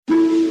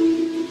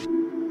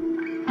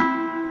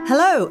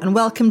Hello and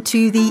welcome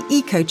to the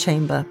Eco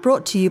Chamber,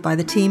 brought to you by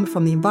the team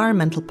from the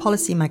environmental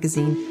policy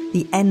magazine,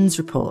 The ENDS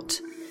Report.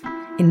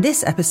 In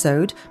this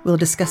episode, we'll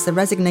discuss the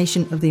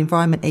resignation of the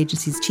Environment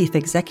Agency's Chief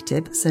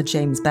Executive, Sir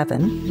James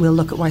Bevan. We'll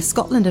look at why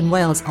Scotland and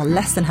Wales are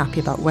less than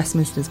happy about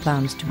Westminster's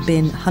plans to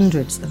bin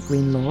hundreds of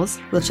green laws.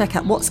 We'll check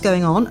out what's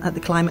going on at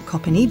the climate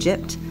COP in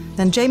Egypt.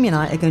 Then Jamie and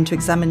I are going to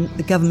examine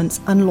the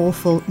government's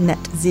unlawful net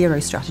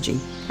zero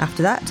strategy.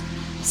 After that,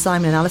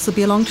 Simon and Alice will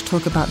be along to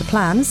talk about the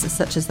plans,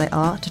 such as they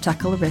are, to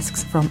tackle the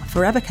risks from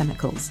forever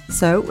chemicals.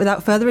 So,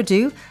 without further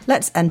ado,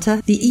 let's enter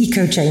the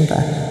Eco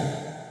Chamber.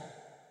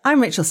 I'm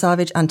Rachel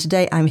Savage, and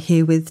today I'm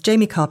here with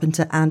Jamie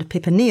Carpenter and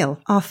Pippa Neal.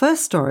 Our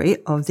first story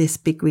of this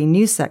Big Green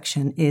News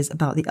section is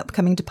about the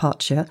upcoming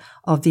departure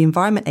of the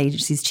Environment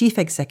Agency's Chief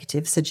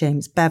Executive, Sir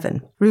James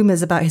Bevan.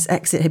 Rumours about his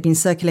exit had been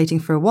circulating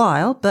for a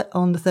while, but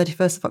on the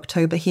 31st of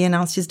October, he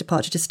announced his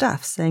departure to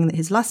staff, saying that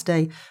his last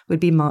day would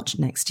be March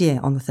next year,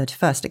 on the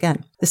 31st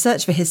again. The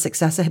search for his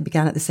successor had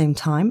begun at the same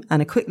time,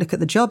 and a quick look at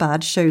the job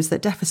ad shows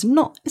that DEF is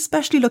not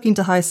especially looking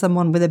to hire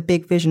someone with a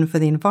big vision for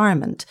the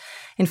environment.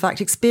 In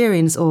fact,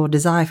 experience or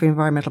desire for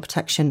environmental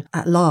protection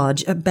at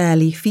large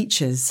barely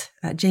features.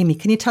 Jamie,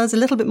 can you tell us a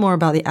little bit more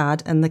about the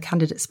ad and the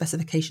candidate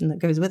specification that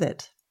goes with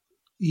it?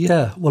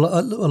 Yeah,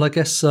 well, I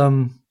guess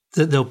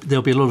there'll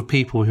be a lot of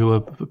people who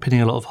are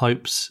pinning a lot of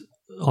hopes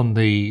on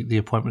the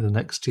appointment of the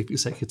next chief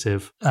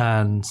executive,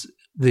 and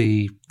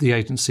the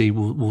agency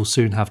will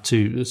soon have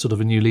to sort of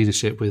a new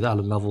leadership with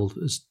Alan Lovell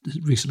has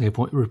recently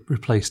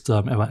replaced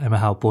Emma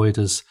Howe-Boyd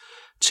as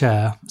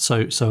chair.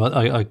 So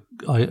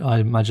I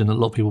imagine that a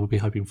lot of people will be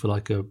hoping for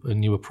like a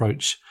new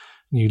approach,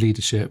 new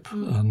leadership,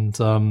 and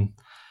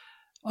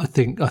I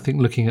think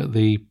looking at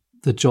the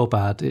job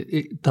ad,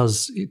 it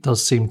does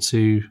seem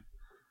to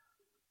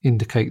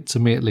indicate to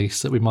me at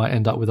least that we might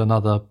end up with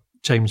another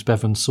James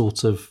Bevan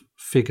sort of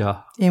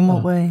figure. In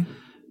what way?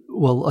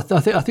 Well,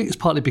 I think it's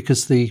partly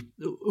because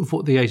of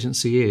what the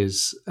agency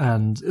is,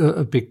 and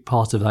a big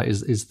part of that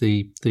is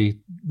the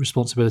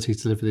responsibility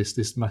to deliver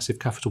this massive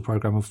capital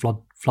program of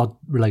flood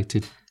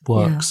related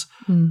works.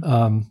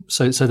 Yeah.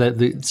 So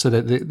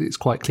that it's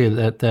quite clear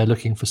that they're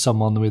looking for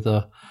someone with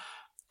a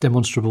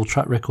demonstrable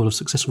track record of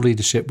successful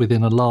leadership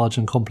within a large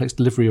and complex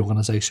delivery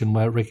organisation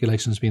where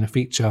regulation has been a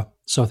feature.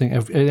 So I think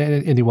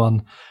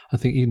anyone, I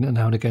think you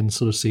now and again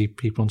sort of see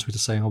people on Twitter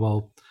saying, "Oh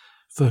well,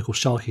 Fergal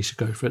Sharkey should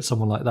go for it,"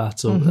 someone like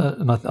that. Or,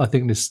 and I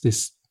think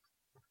this,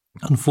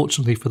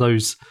 unfortunately for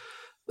those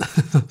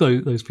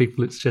those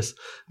people, it's just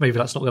maybe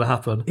that's not going to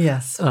happen.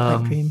 Yes,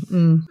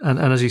 and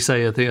as you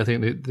say, I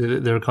think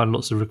there are kind of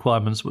lots of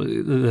requirements.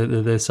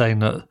 They're saying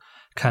that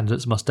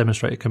candidates must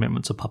demonstrate a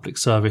commitment to public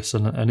service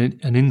and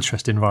an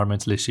interest in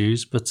environmental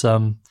issues. But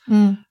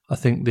I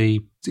think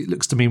it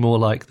looks to me more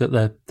like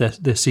that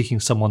they're seeking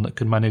someone that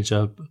can manage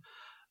a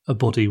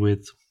body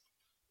with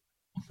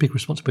big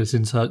responsibility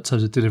in terms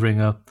of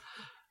delivering a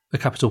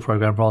capital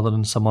program rather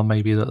than someone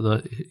maybe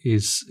that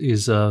is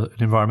an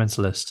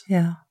environmentalist.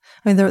 Yeah.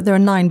 I mean, there are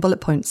 9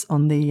 bullet points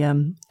on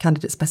the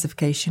candidate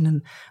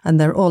specification, and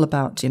they're all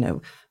about,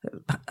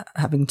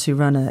 having to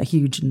run a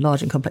huge and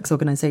large and complex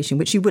organisation,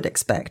 which you would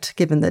expect,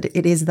 given that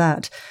it is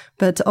that.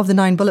 But of the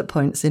 9 bullet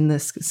points in the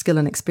skill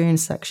and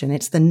experience section,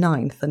 it's the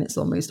 9th, and it's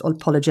almost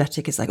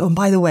apologetic. It's like, oh, and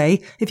by the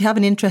way, if you have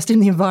an interest in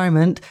the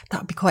environment,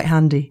 that would be quite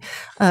handy.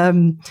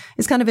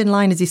 It's kind of in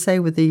line, as you say,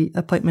 with the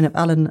appointment of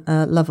Alan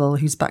Lovell,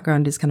 whose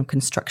background is kind of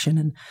construction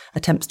and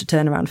attempts to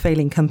turn around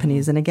failing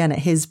companies. And again, at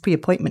his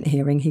pre-appointment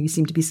hearing, he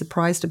seemed to be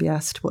surprised to be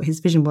asked what his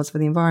vision was for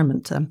the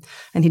environment. And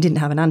he didn't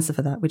have an answer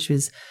for that, which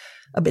was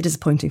a bit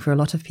disappointing for a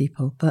lot of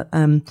people. But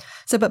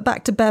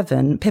back to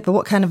Bevan. Pippa,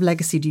 what kind of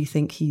legacy do you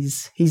think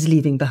he's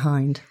leaving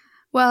behind?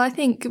 Well, I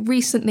think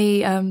recently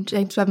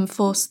James Bevan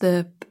forced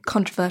the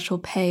controversial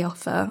pay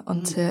offer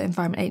onto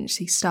Environment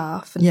Agency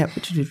staff. And,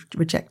 which was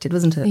rejected,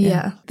 wasn't it?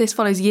 Yeah. This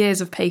follows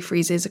years of pay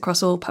freezes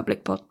across all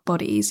public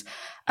bodies.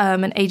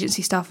 And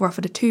agency staff were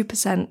offered a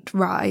 2%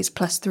 rise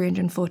plus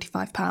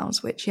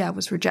 £345, which,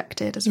 was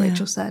rejected, as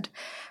Rachel said,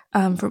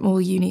 from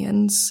all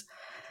unions.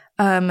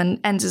 And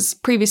as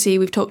previously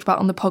we've talked about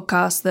on the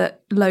podcast,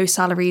 that low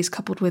salaries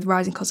coupled with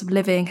rising cost of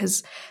living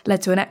has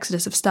led to an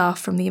exodus of staff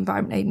from the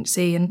Environment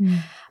Agency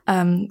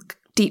and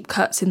deep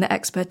cuts in the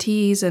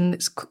expertise, and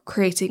it's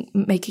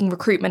making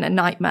recruitment a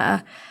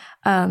nightmare.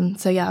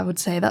 I would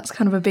say that's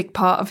kind of a big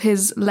part of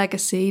his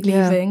legacy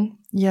leaving.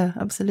 Yeah,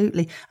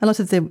 absolutely. A lot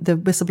of the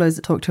whistleblowers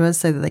that talk to us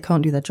say that they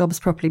can't do their jobs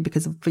properly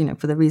because of,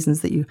 for the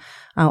reasons that you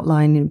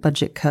outline in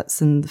budget cuts,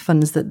 and the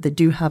funds that they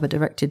do have are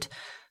directed,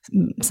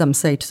 some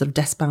say, to sort of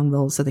desk-bound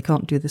roles, so they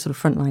can't do the sort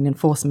of frontline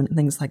enforcement and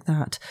things like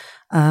that.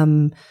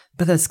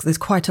 But there's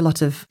quite a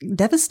lot of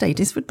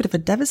devastating. It's a bit of a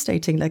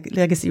devastating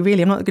legacy,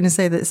 really. I'm not going to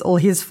say that it's all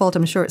his fault.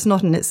 I'm sure it's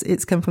not, and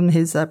it's come from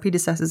his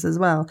predecessors as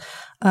well.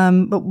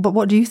 But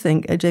what do you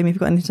think, Jamie? Have you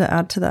got anything to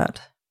add to that?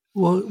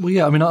 Well,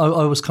 yeah. I mean,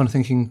 I was kind of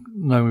thinking,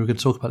 no, we were going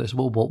to talk about this.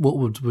 What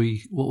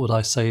would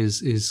I say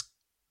is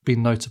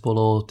been notable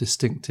or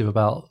distinctive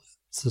about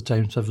Sir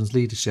James Bevan's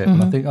leadership?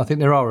 Mm-hmm. And I think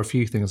there are a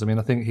few things. I mean,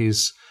 I think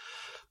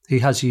he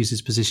has used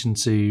his position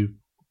to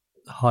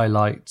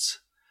highlight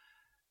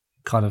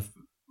kind of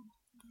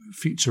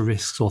future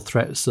risks or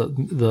threats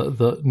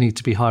that need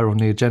to be higher on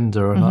the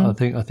agenda. And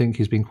I think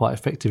he's been quite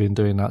effective in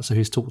doing that. So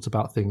he's talked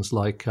about things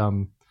like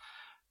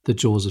the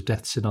jaws of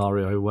death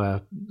scenario,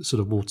 where sort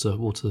of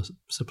water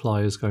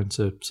supply is going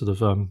to sort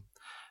of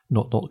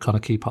not kind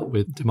of keep up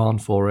with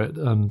demand for it.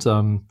 And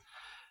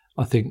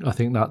I think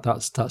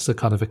that's a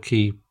kind of a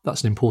key.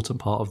 That's an important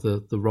part of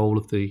the role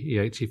of the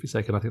EA chief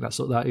exec, and I think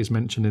that is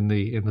mentioned in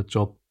the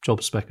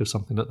job spec of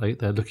something that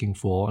they're looking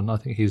for. And I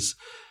think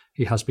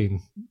he has been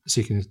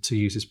seeking to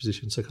use his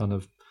position to kind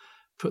of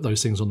put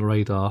those things on the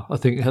radar. I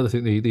think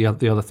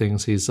the other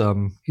things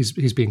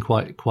he's been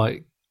quite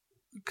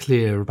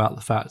clear about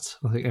the fact.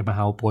 I think Emma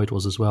Howell-Boyd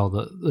was as well,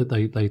 that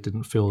they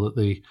didn't feel that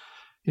the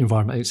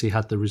Environment Agency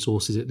had the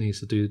resources it needs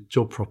to do the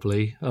job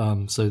properly.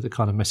 So the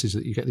kind of message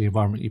that you get the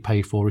environment you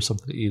pay for is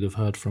something that you'd have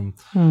heard from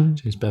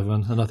James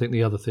Bevan. And I think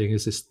the other thing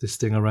is this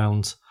thing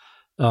around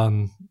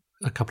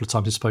a couple of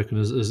times he's spoken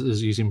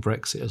as using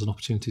Brexit as an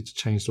opportunity to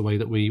change the way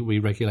that we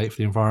regulate for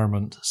the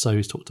environment. So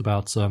he's talked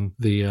about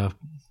the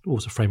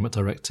Water Framework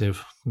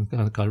Directive, and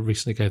kind of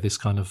recently gave this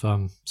kind of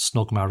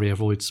snog, marry,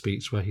 avoid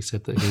speech where he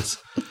said that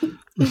he'd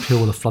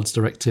repeal the Floods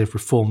Directive,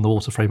 reform the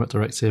Water Framework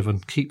Directive,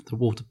 and keep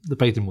the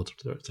Bathing Water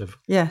Directive.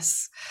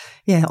 Yes.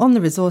 Yeah, on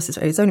the resources,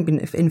 it's only been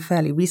in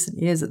fairly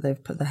recent years that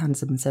they've put their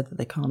hands up and said that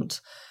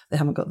they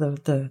haven't got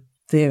the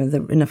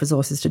enough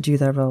resources to do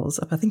their roles.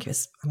 I think it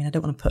was, I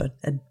don't want to put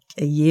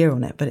a year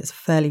on it, but it's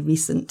fairly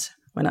recent,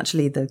 when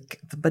actually the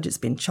budget's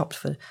been chopped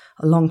for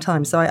a long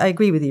time. So I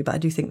agree with you, but I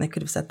do think they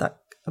could have said that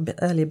a bit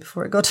earlier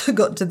before it got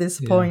to this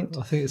point.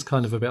 I think it's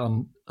kind of a bit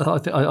I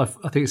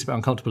think it's a bit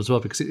uncomfortable as well,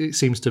 because it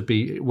seems to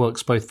be, it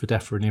works both for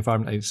DEFRA and the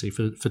Environment Agency,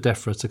 for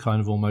DEFRA to kind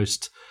of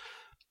almost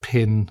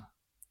pin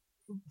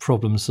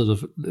problems, sort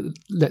of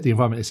let the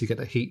Environment Agency get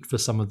the heat for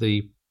some of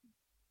the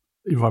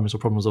environmental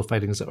problems or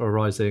failings that are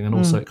arising, and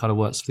also it kind of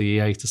works for the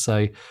EA to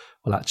say,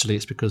 well, actually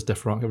it's because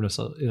DEFRA aren't giving us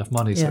enough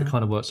money. So it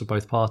kind of works for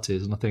both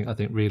parties. And I think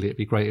really it'd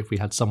be great if we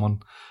had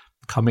someone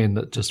come in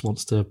that just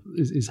wants to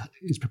is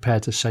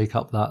prepared to shake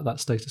up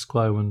that status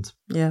quo, and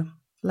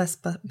less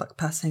buck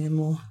passing and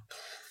more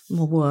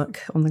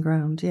work on the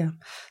ground.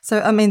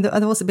 So there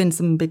have also been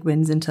some big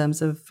wins in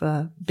terms of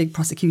big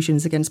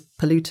prosecutions against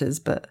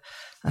polluters, but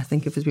I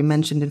think, as we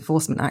mentioned,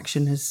 enforcement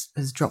action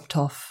has dropped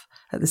off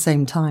at the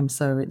same time.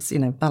 So it's,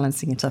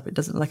 balancing it up. It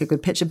doesn't look like a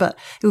good picture, but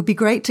it would be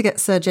great to get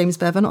Sir James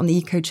Bevan on the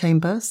Eco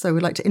Chamber. So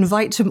we'd like to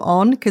invite him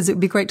on, because it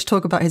would be great to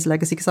talk about his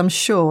legacy, because I'm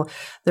sure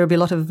there will be a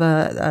lot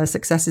of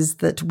successes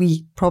that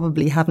we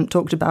probably haven't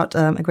talked about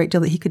a great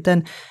deal that he could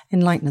then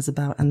enlighten us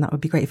about. And that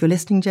would be great. If you're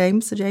listening,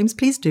 James, Sir James,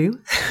 please do.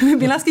 We've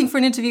been asking for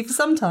an interview for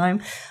some time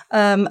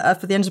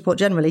for the Ends Report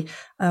generally,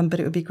 but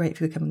it would be great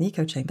if you would come on the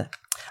Eco Chamber.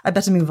 I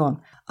better move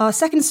on. Our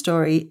second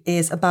story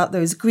is about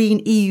those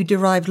green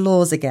EU-derived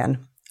laws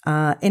again.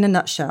 In a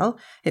nutshell,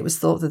 it was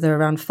thought that there are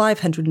around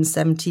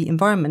 570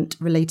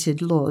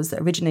 environment-related laws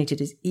that originated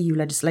as EU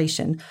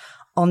legislation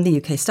on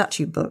the UK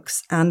statute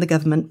books, and the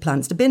government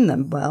plans to bin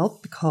them.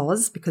 Well,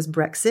 because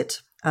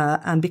Brexit,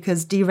 and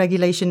because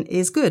deregulation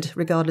is good,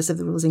 regardless of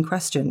the rules in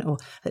question, or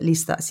at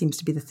least that seems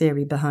to be the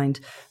theory behind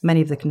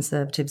many of the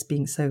Conservatives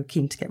being so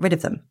keen to get rid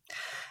of them.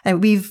 And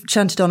we've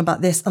chanted on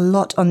about this a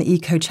lot on the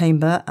Eco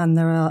Chamber, and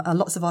there are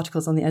lots of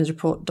articles on the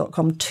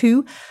endsreport.com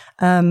too.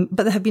 But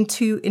there have been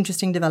two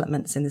interesting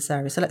developments in this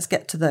area. So let's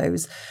get to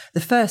those. The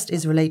first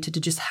is related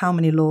to just how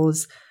many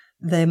laws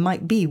there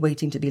might be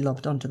waiting to be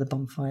lobbed onto the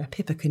bonfire.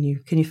 Pippa, can you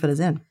fill us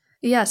in?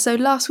 Yeah, so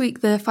last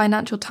week the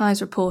Financial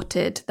Times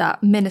reported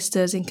that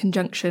ministers, in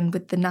conjunction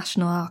with the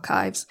National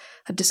Archives,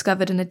 had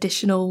discovered an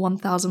additional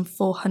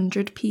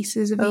 1,400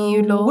 pieces of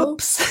EU law.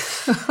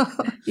 Whoops.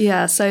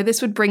 Yeah, so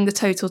this would bring the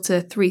total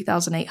to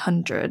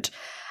 3,800.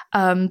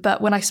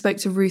 But when I spoke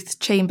to Ruth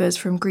Chambers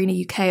from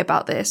Greener UK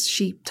about this,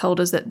 she told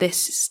us that this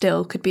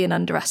still could be an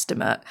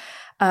underestimate,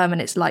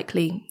 and it's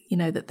likely,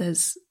 that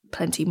there's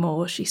plenty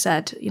more. She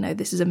said,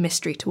 this is a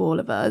mystery to all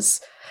of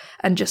us,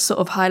 and just sort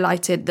of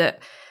highlighted that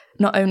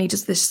not only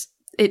does this,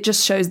 it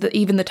just shows that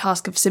even the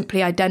task of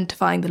simply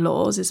identifying the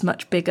laws is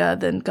much bigger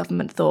than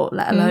government thought,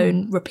 let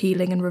alone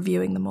repealing and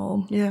reviewing them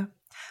all. Yeah.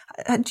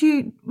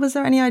 Was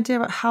there any idea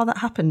about how that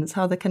happens?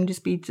 How there can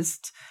just be this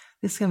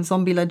kind of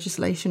zombie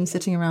legislation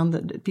sitting around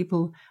that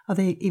people, are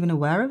they even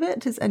aware of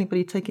it? Is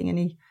anybody taking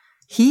any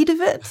heed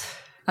of it?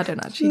 I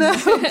don't actually know.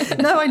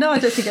 No, I know. I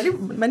don't think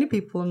many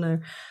people know.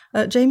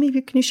 Jamie,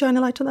 can you shine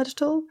a light on that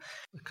at all?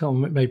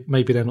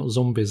 Maybe they're not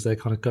zombies; they're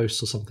kind of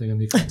ghosts or something,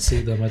 and you can't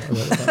see them. But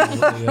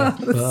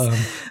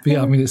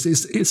yeah, I mean,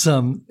 it's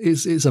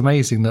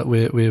amazing that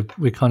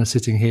we're kind of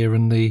sitting here,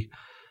 and the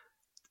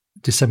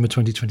December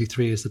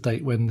 2023 is the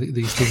date when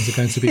these things are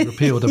going to be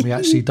repealed, and we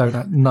actually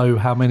don't know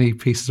how many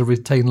pieces of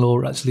retained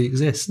law actually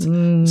exist.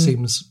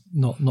 Seems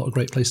not a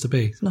great place to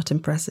be. It's not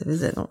impressive,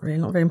 is it? Not really,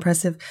 not very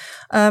impressive.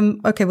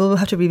 Okay, well, we'll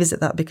have to revisit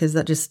that, because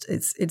that just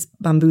it's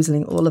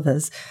bamboozling all of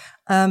us.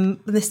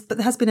 But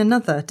there has been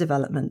another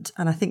development,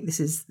 and I think this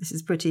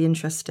is pretty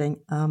interesting.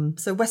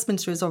 So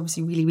Westminster is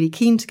obviously really, really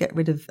keen to get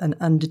rid of an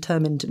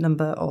undetermined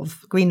number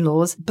of green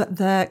laws, but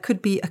there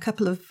could be a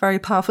couple of very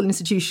powerful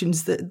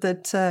institutions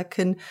that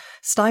can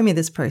stymie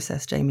this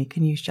process. Jamie,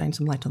 can you shine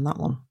some light on that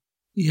one?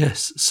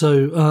 Yes.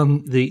 So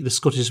the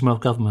Scottish and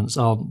Welsh governments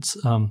aren't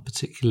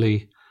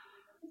particularly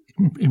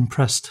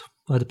impressed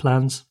by the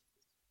plans.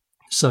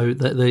 So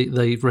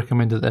they've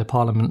recommended their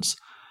parliaments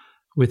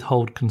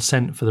withhold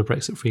consent for the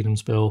Brexit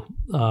Freedoms Bill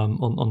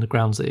on the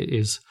grounds that it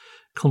is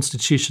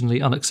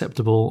constitutionally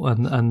unacceptable,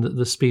 and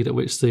the speed at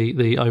which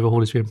the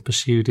overhaul is being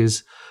pursued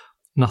is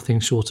nothing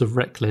short of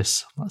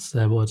reckless. That's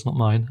their words, not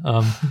mine.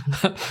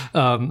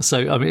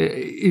 So I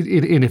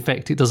mean, in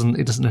effect, it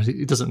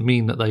doesn't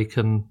mean that they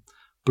can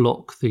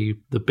block the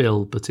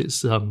bill, but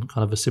it's kind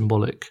of a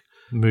symbolic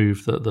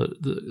move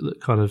that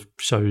kind of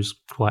shows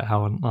quite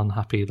how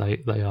unhappy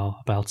they are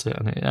about it,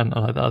 and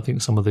I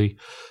think some of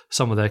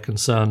their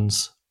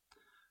concerns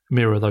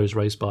mirror those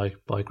raised by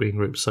Green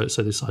groups. So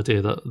this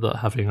idea that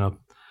having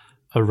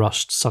a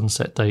rushed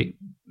sunset date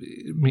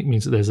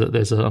means that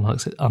there's an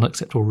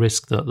unacceptable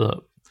risk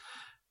that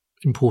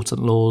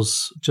important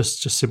laws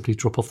just simply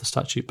drop off the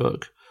statute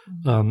book.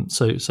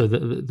 So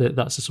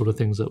that's the sort of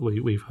things that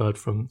we've heard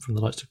from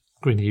the likes of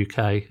Green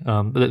UK.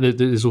 But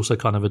there's also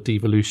kind of a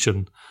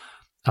devolution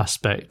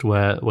aspect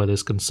where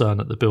there's concern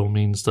that the bill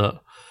means that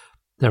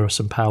there are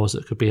some powers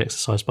that could be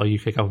exercised by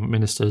UK government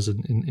ministers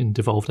in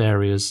devolved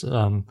areas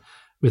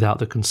without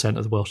the consent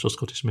of the Welsh or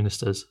Scottish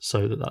ministers.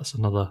 So that's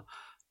another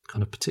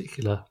kind of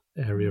particular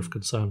area of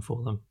concern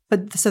for them.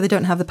 But so they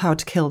don't have the power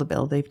to kill the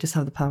bill; they just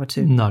have the power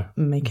to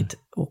make it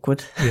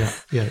awkward.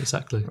 Yeah,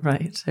 exactly.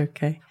 Right.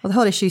 Okay. Well, the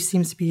whole issue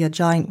seems to be a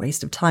giant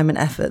waste of time and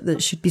effort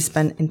that should be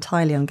spent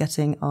entirely on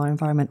getting our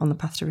environment on the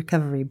path to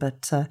recovery.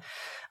 But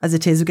as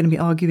it is, we're going to be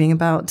arguing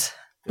about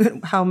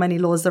how many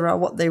laws there are,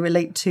 what they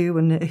relate to,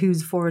 and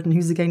who's for it and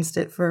who's against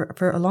it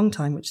for a long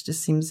time, which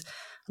just seems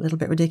a little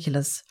bit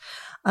ridiculous.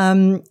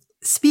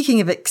 Speaking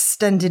of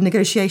extended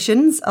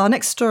negotiations, our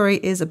next story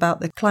is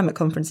about the climate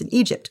conference in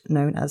Egypt,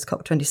 known as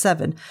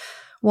COP27.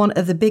 One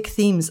of the big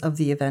themes of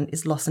the event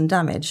is loss and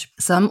damage.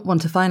 Some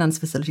want a finance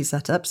facility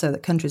set up so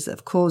that countries that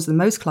have caused the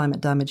most climate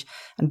damage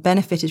and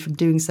benefited from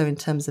doing so in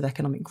terms of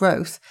economic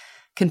growth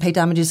can pay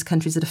damages to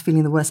countries that are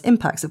feeling the worst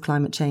impacts of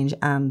climate change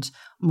and,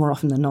 more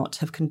often than not,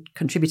 have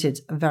contributed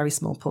a very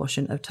small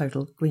portion of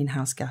total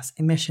greenhouse gas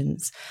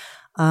emissions.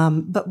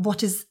 But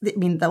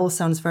that all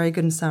sounds very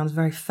good and sounds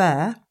very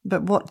fair,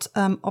 but what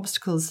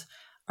obstacles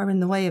are in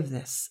the way of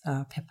this,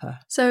 Pippa?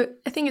 So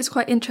I think it's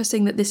quite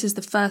interesting that this is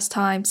the first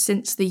time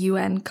since the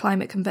UN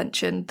Climate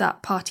Convention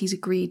that parties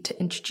agreed to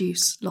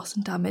introduce loss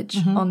and damage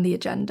on the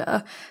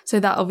agenda. So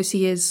that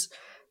obviously is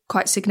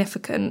quite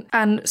significant.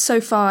 And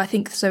so far, I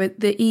think,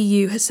 the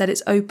EU has said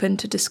it's open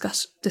to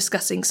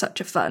discussing such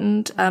a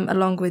fund,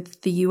 along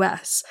with the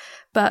US,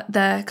 but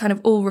they're kind of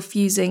all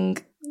refusing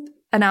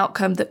an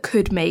outcome that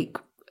could make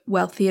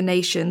wealthier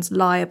nations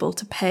liable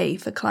to pay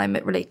for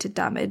climate-related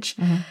damage,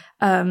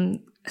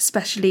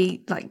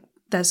 especially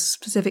there's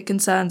specific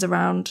concerns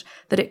around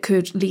that it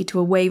could lead to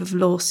a wave of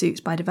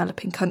lawsuits by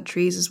developing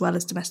countries as well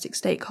as domestic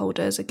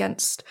stakeholders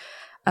against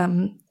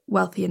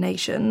wealthier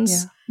nations.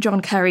 Yeah.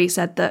 John Kerry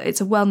said that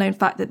it's a well-known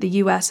fact that the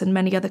US and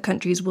many other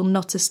countries will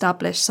not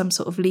establish some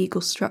sort of legal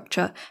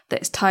structure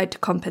that is tied to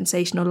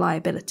compensation or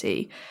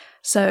liability.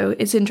 So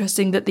it's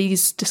interesting that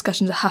these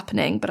discussions are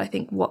happening, but I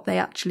think what they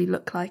actually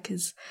look like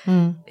is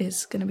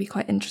going to be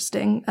quite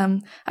interesting.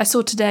 I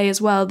saw today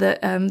as well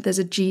that there's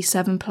a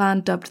G7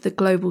 plan dubbed the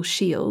Global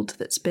Shield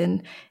that's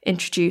been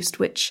introduced,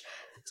 which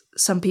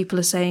some people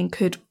are saying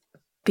could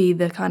be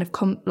the kind of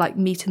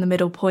meet in the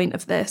middle point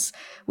of this,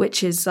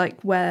 which is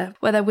where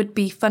there would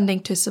be funding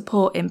to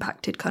support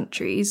impacted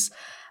countries.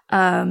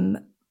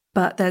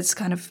 But there's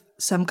kind of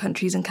some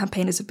countries and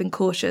campaigners have been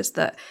cautious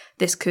that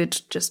this could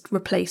just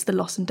replace the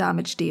loss and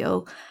damage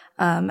deal.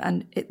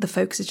 And the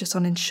focus is just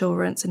on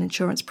insurance and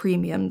insurance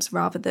premiums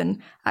rather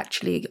than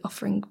actually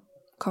offering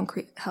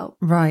concrete help.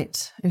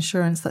 Right.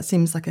 Insurance, that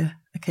seems like a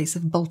case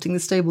of bolting the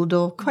stable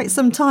door quite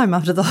some time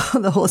after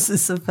the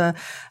horses have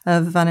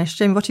vanished.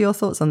 Jamie, what are your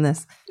thoughts on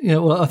this? Yeah,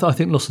 well, I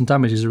think loss and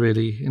damage is a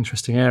really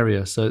interesting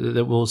area. So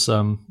there was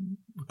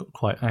got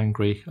quite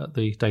angry at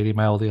the Daily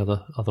Mail the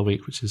other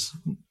week, which is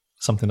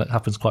something that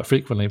happens quite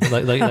frequently.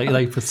 But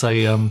they put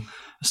a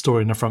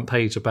story in the front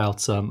page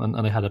about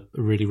and they had a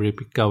really, really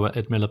big go at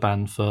Ed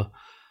Miliband for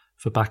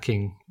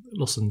backing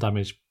loss and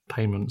damage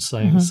payments,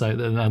 saying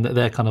and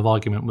their kind of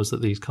argument was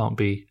that these can't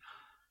be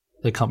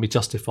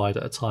justified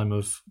at a time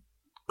of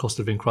cost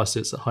of living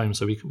crisis at home.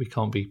 So we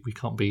can't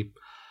be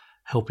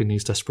helping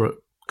these desperate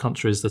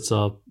countries that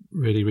are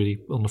really, really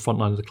on the front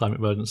line of the climate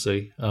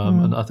emergency.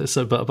 And I think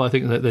so, but I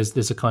think that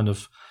there's a kind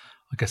of,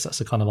 I guess that's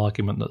the kind of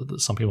argument that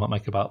some people might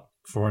make about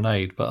foreign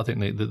aid. But I think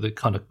the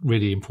kind of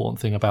really important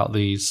thing about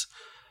these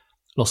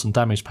loss and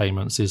damage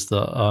payments is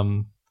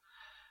that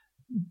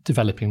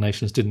developing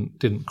nations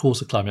didn't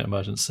cause a climate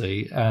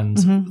emergency, and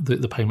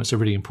the payments are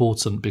really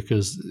important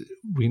because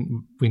we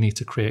need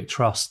to create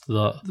trust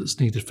that's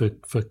needed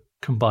for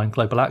combined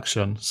global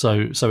action.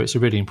 So it's a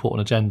really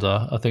important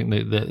agenda. I think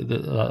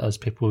that as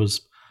people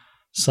was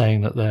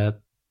saying that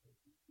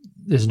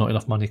there's not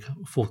enough money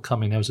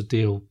forthcoming. There was a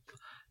deal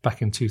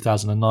back in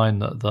 2009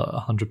 that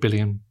 $100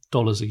 billion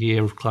a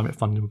year of climate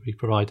funding would be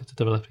provided to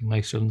developing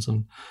nations,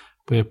 and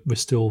we're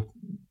still,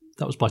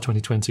 that was by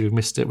 2020. We've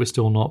missed it. We're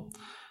still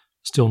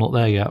not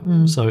there yet.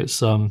 So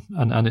it's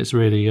and it's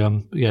really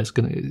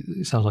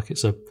it sounds like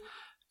it's a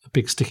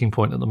big sticking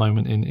point at the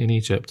moment in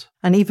Egypt.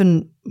 And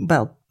even,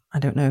 well, I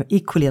don't know,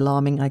 equally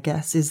alarming, I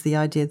guess, is the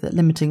idea that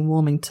limiting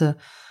warming to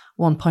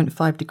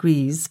 1.5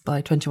 degrees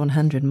by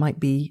 2100 might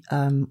be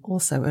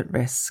also at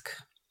risk.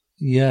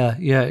 Yeah,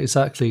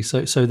 exactly.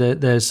 So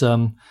there's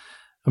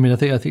I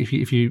think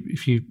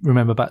if you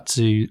remember back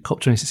to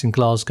COP26 in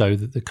Glasgow,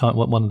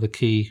 one of the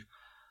key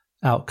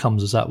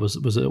outcomes of that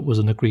was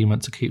an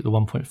agreement to keep the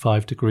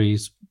 1.5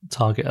 degrees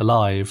target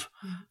alive.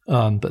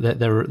 But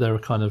there are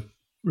kind of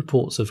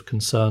reports of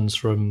concerns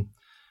from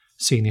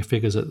senior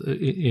figures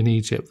in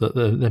Egypt that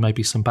there may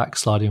be some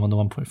backsliding on the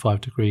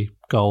 1.5 degree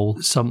goal.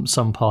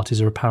 Some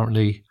parties are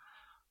apparently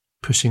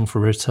pushing for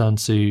a return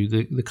to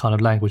the kind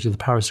of language of the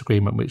Paris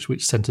Agreement,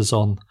 which centres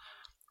on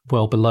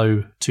well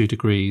below 2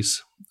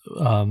 degrees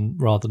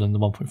rather than the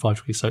 1.5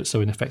 degrees.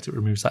 So in effect, it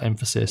removes that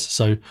emphasis.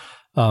 So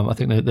I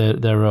think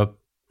that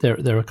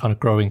there are kind of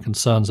growing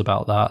concerns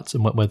about that,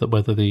 and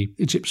whether the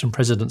Egyptian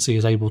presidency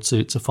is able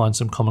to find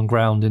some common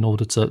ground in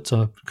order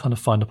to kind of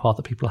find a path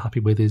that people are happy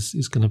with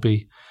is going to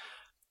be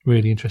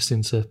really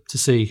interesting to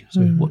see.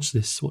 So watch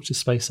this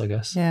space, I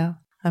guess. Yeah.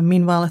 And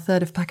meanwhile, a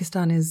third of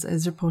Pakistan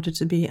is reported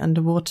to be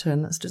underwater,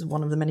 and that's just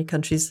one of the many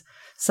countries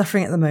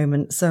suffering at the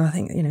moment. So I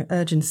think,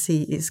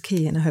 urgency is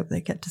key, and I hope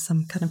they get to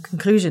some kind of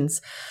conclusions.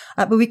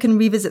 But we can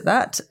revisit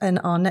that in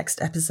our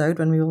next episode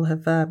when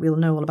we'll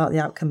know all about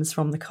the outcomes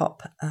from the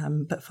COP.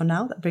 But for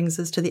now, that brings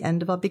us to the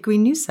end of our Big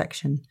Green News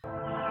section.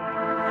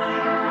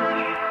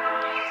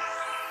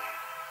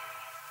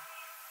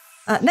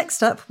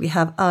 Next up, we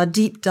have our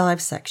deep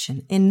dive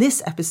section. In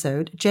this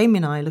episode, Jamie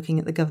and I are looking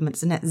at the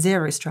government's net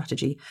zero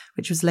strategy,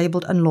 which was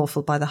labelled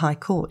unlawful by the High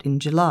Court in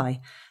July.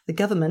 The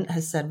government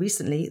has said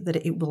recently that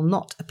it will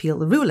not appeal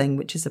the ruling,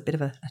 which is a bit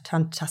of a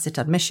tacit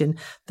admission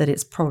that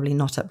it's probably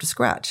not up to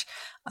scratch.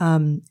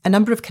 A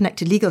number of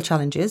connected legal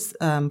challenges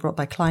brought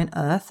by Client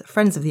Earth,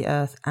 Friends of the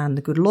Earth and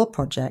the Good Law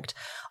Project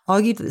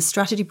argued that the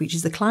strategy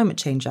breaches the Climate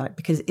Change Act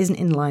because it isn't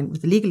in line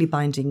with the legally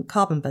binding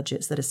carbon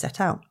budgets that are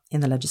set out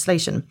in the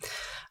legislation.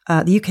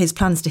 The UK's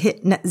plans to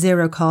hit net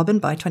zero carbon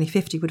by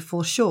 2050 would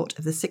fall short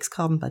of the 6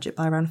 carbon budget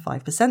by around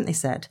 5%, they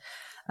said.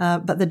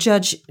 But the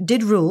judge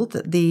did rule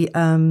that the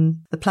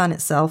plan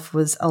itself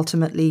was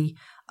ultimately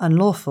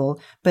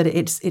unlawful, but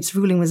its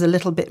ruling was a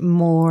little bit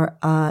more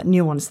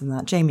nuanced than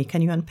that. Jamie,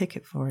 can you unpick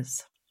it for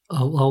us?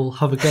 I'll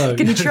have a go.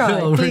 Can you try?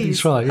 I'll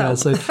please? Really try. Yeah.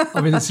 So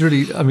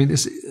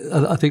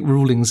I think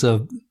rulings are.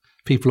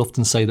 People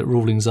often say that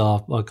rulings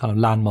are kind of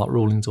landmark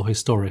rulings or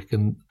historic,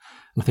 and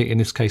I think in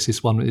this case,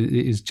 this one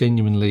is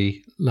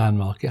genuinely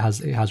landmark. It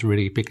has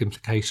really big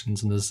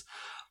implications, and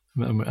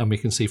we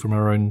can see from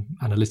our own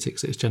analytics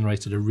that it's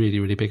generated a really,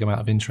 really big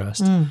amount of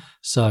interest.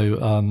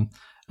 So,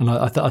 and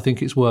I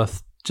think it's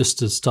worth just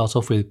to start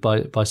off with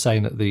by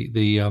saying that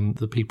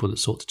the people that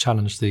sought to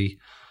challenge the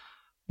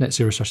net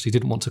zero strategy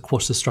didn't want to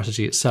quash the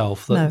strategy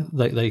itself.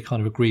 That they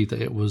kind of agreed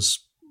that it was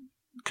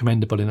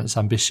commendable in its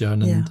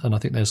ambition, and I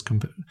think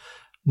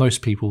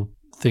most people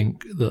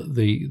think that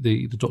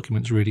the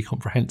document's really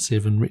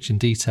comprehensive and rich in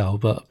detail,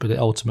 but it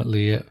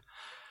ultimately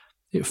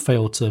it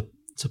failed to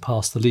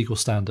pass the legal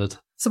standard.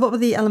 So what were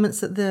the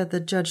elements that the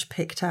judge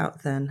picked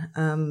out then?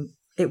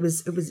 It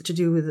was to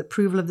do with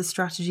approval of the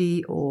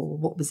strategy, or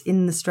what was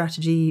in the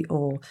strategy,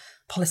 or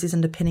policies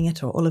underpinning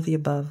it, or all of the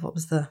above? What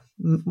was the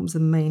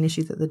main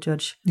issue that the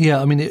judge?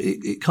 Yeah, I mean,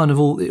 it kind of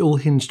all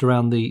hinged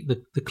around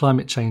the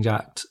Climate Change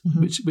Act,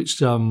 which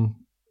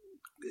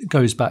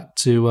goes back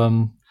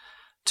to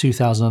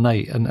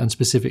 2008, and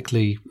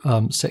specifically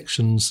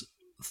sections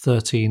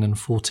 13 and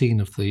 14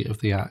 of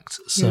the Act.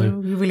 So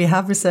you really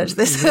have researched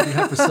this.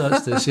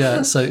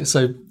 Yeah.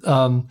 So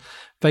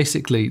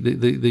basically,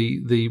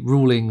 the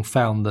ruling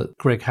found that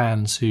Greg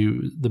Hands,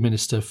 who the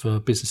Minister for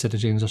Business,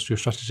 Energy and Industrial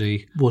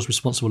Strategy, was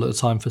responsible at the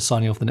time for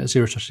signing off the net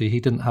zero strategy. He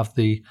didn't have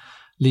the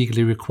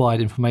legally required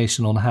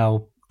information on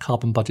how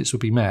carbon budgets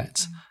would be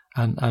met.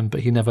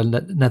 But he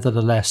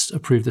nevertheless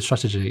approved the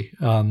strategy.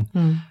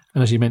 And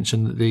as you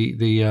mentioned,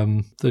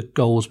 the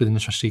goals within the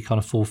strategy kind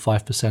of fall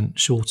 5%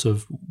 short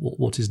of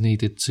what is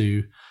needed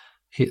to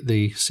hit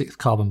the 6th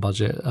carbon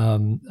budget.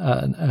 And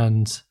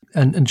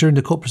during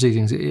the court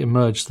proceedings, it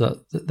emerged that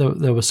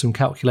there were some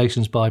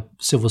calculations by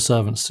civil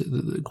servants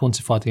that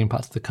quantified the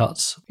impact of the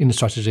cuts in the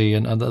strategy,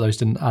 and that those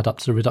didn't add up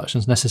to the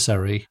reductions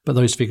necessary. But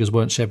those figures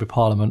weren't shared with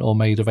Parliament or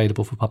made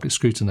available for public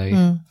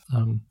scrutiny.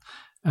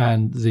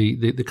 And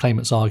the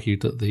claimants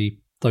argued that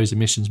those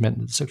omissions meant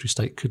that the Secretary of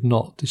State could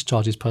not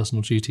discharge his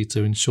personal duty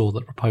to ensure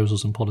that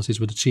proposals and policies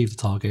would achieve the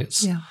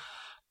targets.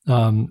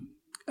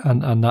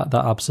 and that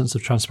absence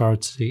of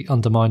transparency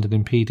undermined and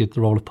impeded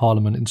the role of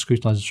Parliament in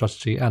scrutinising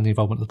strategy and the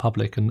involvement of the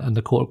public, and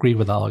the court agreed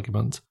with that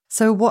argument.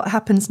 So what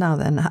happens now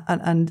then?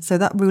 And so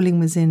that ruling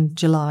was in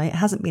July. It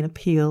hasn't been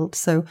appealed.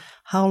 So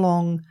how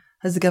long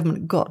has the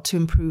government got to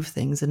improve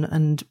things,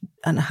 and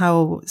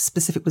how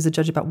specific was the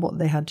judge about what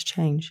they had to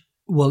change?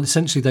 Well,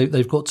 essentially,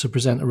 they've got to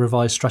present a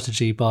revised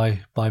strategy by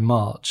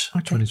March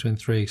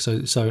 2023. So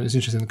it's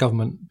interesting. The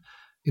government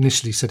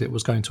initially said it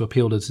was going to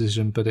appeal the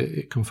decision, but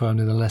it confirmed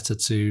in a letter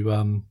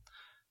to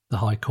the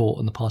High Court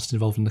and the parties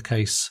involved in the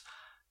case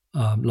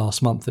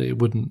last month that it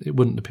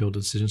wouldn't appeal the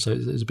decision. So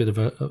it's a bit of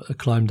a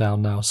climb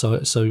down now. So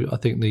I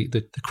think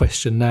the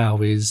question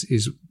now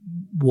is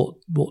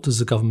what does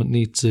the government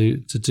need to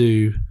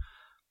do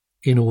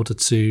in order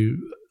to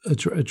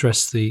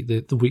address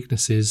the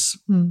weaknesses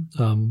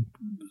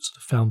sort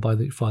of found by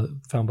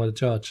the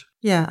judge.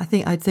 Yeah, I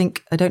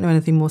think I don't know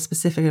anything more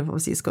specific.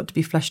 Obviously, it's got to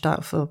be fleshed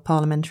out for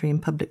parliamentary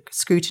and public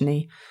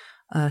scrutiny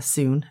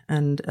soon,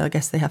 and I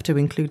guess they have to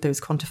include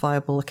those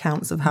quantifiable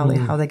accounts of how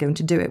they're going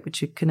to do it,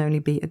 which can only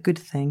be a good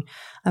thing.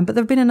 But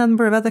there have been a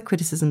number of other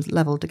criticisms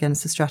levelled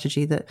against the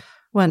strategy that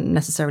weren't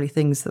necessarily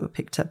things that were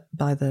picked up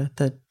by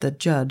the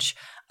judge,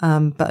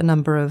 but a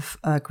number of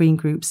Green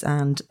groups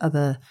and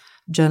other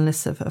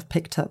journalists have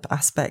picked up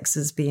aspects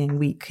as being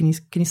weak. Can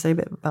you say a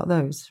bit about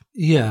those?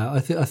 Yeah, I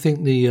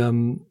think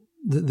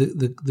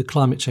the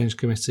Climate Change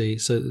Committee,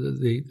 so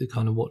the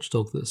kind of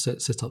watchdog that's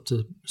set up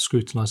to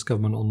scrutinise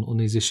government on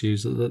these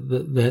issues,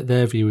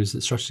 their view is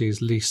that strategy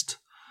is least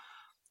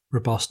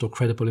robust or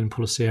credible in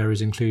policy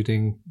areas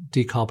including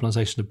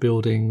decarbonisation of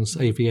buildings,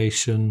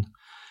 aviation,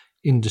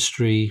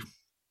 industry,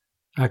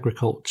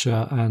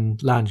 agriculture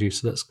and land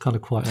use. So that's kind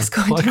of quite a big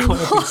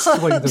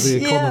swing of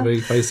the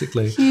economy,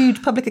 basically.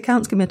 Huge Public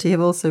Accounts Committee have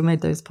also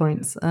made those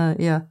points.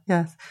 And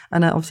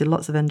obviously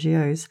lots of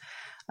NGOs.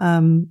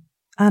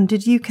 And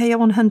did UK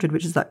 100,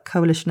 which is that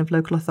coalition of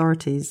local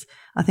authorities,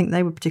 I think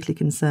they were particularly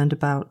concerned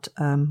about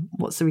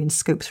what's the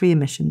Scope 3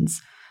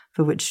 emissions,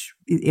 for which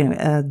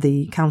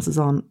the councils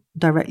aren't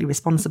directly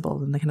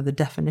responsible, and the kind of the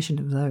definition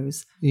of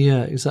those.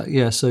 Yeah, exactly.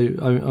 Yeah, so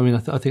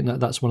I think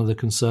that's one of the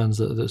concerns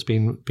that's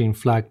been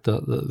flagged,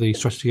 that the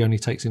strategy only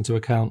takes into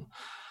account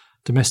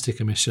domestic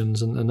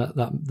emissions, and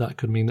that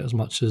could mean that as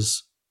much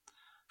as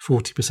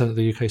 40% of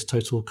the UK's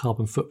total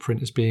carbon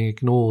footprint is being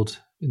ignored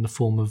in the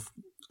form of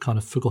kind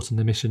of forgotten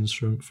emissions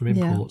from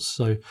imports.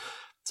 Yeah.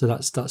 So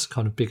that's a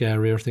kind of big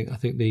area. I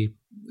think the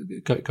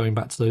going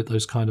back to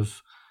those kind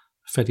of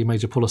fairly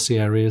major policy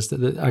areas,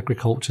 that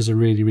agriculture is a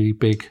really, really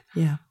big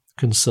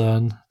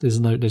concern. There's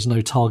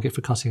no target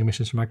for cutting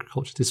emissions from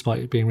agriculture, despite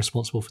it being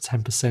responsible for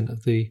 10%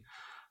 of the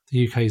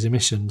UK's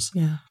emissions.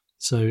 Yeah.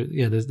 So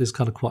yeah, there's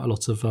kind of quite a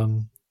lot of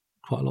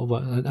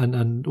work,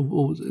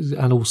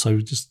 and also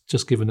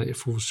just given that it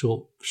falls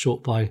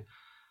short by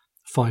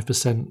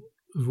 5%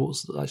 of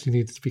what's actually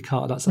needed to be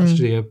cut, that's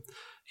actually a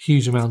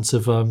huge amount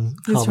of carbon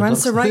dioxide. Your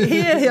answer right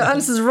here. Your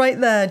answer's right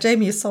there.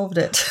 Jamie, you solved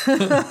it.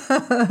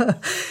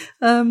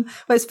 Well,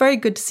 it's very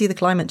good to see the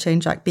Climate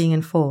Change Act being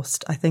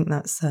enforced. I think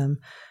that's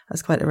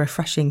quite a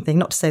refreshing thing.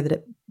 Not to say that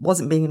it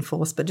wasn't being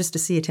enforced, but just to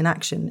see it in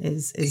action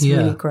is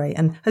really great.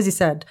 And as you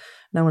said,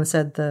 no one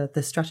said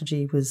the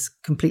strategy was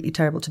completely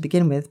terrible to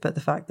begin with, but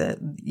the fact that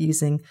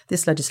using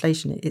this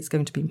legislation, it's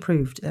going to be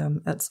improved,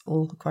 that's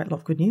all quite a lot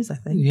of good news, I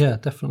think. Yeah,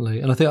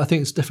 definitely. And I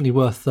think it's definitely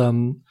worth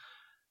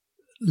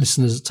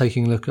listeners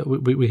taking a look at.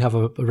 We have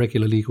a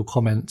regular legal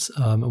comment,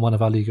 and one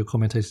of our legal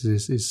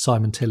commentators is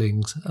Simon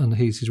Tillings, and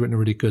he's written a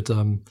really good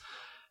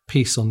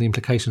piece on the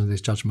implications of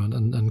this judgment,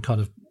 and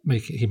kind of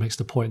he makes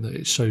the point that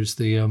it shows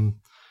the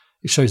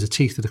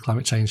teeth of the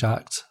Climate Change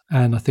Act,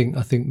 and I think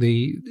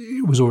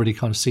it was already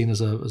kind of seen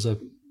as a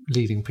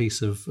leading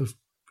piece of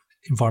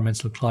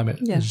environmental and climate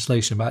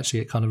legislation, but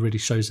actually it kind of really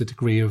shows the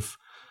degree of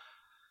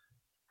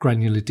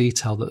granular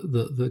detail that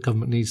the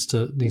government needs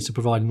to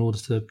provide in order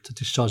to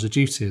discharge the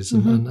duties.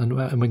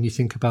 And when you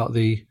think about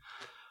the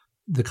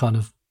kind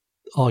of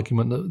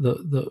argument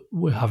that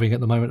we're having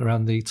at the moment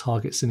around the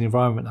targets in the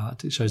Environment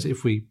Act, it shows that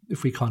if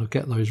we kind of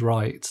get those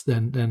right,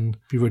 then it'd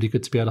be really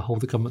good to be able to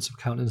hold the governments to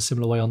account in a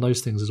similar way on those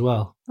things as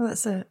well. Well,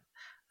 that's a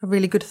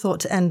really good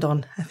thought to end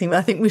on. I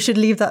think we should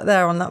leave that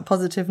there on that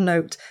positive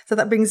note. So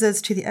that brings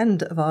us to the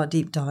end of our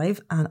deep dive,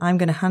 and I'm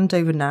going to hand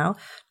over now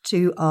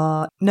to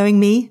our Knowing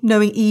Me,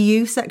 Knowing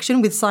EU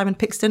section with Simon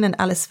Pixton and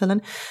Alice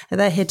Fillan.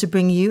 They're here to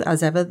bring you,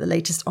 as ever, the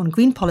latest on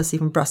green policy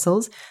from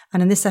Brussels.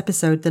 And in this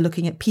episode, they're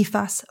looking at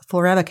PFAS,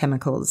 forever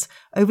chemicals.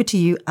 Over to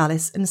you,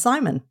 Alice and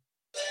Simon.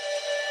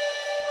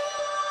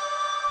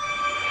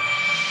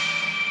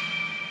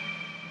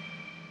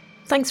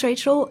 Thanks,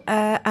 Rachel.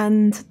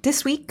 And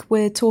this week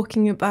we're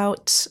talking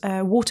about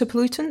water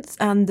pollutants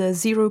and the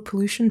zero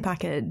pollution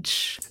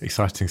package.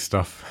 Exciting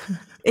stuff.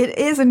 It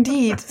is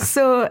indeed.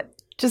 So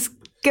just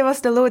give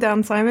us the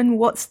lowdown, Simon.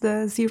 What's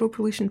the zero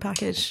pollution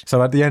package?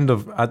 So at the end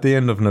of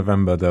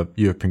November, the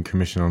European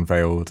Commission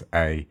unveiled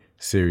a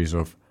series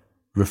of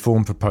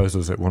reform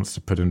proposals it wants to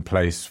put in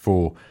place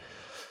for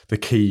the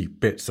key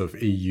bits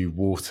of EU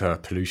water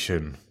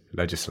pollution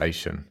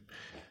legislation.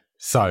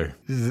 So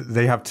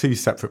they have two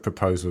separate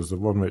proposals. The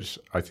one which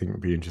I think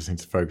would be interesting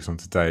to focus on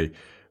today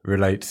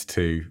relates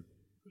to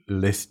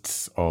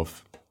lists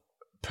of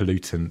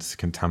pollutants,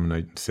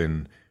 contaminants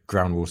in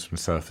groundwater and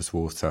surface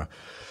water.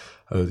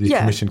 The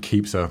Commission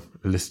keeps a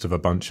list of a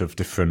bunch of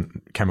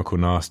different chemical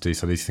nasties.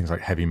 So these things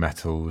like heavy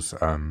metals,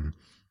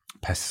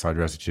 pesticide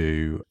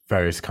residue,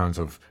 various kinds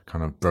of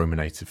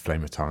brominated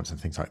flame retardants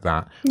and things like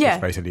that, which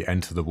basically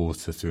enter the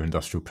water through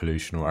industrial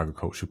pollution or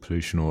agricultural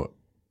pollution or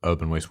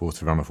urban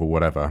wastewater runoff or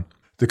whatever.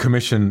 The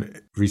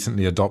Commission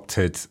recently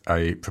adopted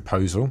a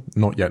proposal,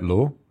 not yet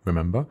law,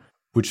 remember,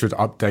 which would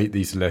update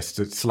these lists.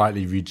 It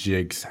slightly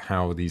rejigs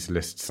how these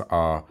lists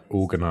are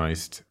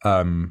organised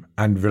and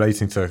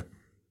relating to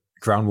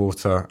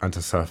groundwater and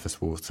to surface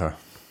water.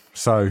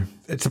 So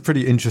it's a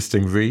pretty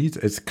interesting read.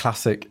 It's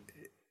classic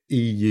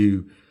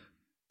EU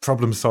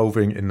problem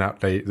solving in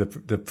that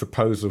the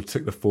proposal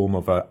took the form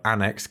of an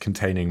annex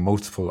containing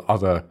multiple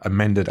other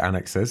amended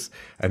annexes,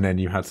 and then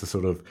you had to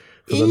sort of,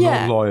 for the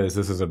non-lawyers,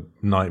 this is a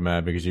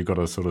nightmare because you've got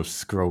to sort of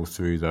scroll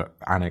through the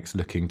annex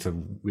looking to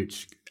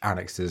which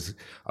annexes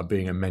are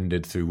being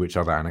amended through which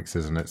other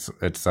annexes, and it's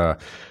a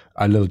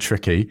little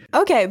tricky.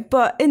 Okay,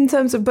 but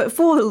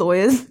for the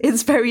lawyers,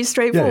 it's very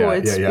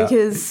straightforward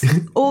because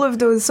all of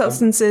those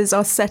substances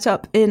are set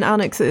up in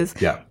annexes.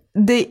 Yeah.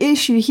 The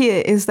issue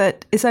here is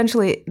that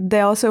essentially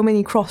there are so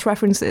many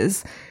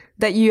cross-references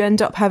that you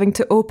end up having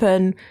to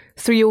open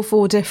 3 or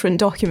 4 different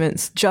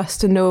documents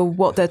just to know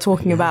what they're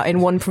talking about in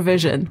one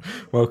provision.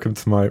 Welcome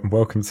to my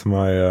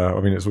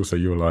I mean, it's also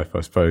your life, I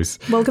suppose.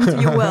 Welcome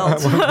to your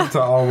world. Welcome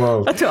to our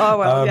world. To our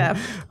world, yeah.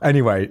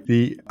 Anyway,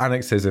 the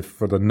annexes,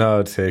 for the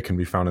nerds here, can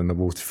be found in the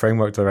Water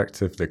Framework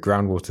Directive, the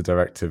Groundwater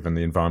Directive, and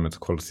the Environmental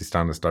Quality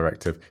Standards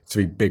Directive.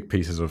 3 big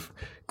pieces of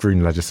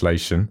green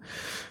legislation.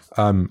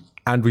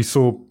 And we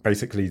saw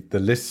basically the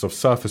lists of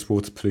surface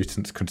water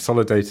pollutants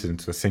consolidated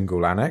into a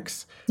single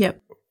annex.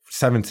 Yep.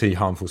 70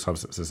 harmful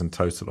substances in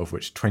total, of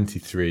which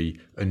 23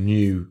 are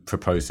new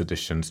proposed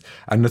additions.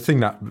 And the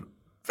thing that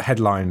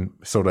headline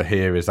sort of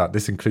here is that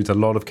this includes a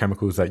lot of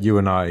chemicals that you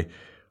and I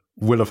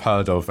will have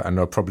heard of and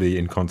are probably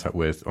in contact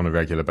with on a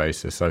regular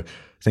basis. So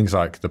things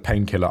like the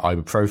painkiller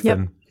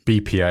ibuprofen,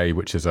 BPA,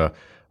 which is a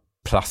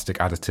plastic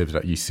additive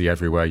that you see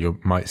everywhere. You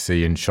might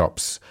see in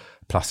shops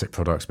plastic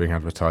products being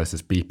advertised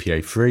as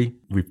BPA free.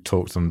 We've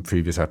talked on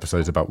previous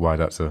episodes about why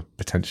that's a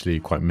potentially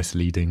quite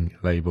misleading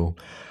label.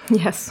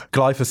 Yes.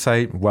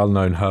 Glyphosate,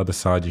 well-known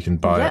herbicide. You can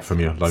buy it from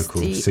your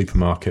local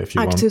supermarket if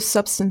you want. Active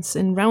substance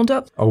in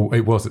Roundup. Oh,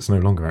 it was. It's no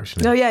longer,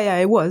 actually. Oh, yeah,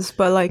 it was,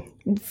 but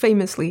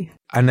famously.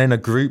 And then a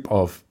group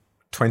of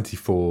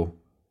 24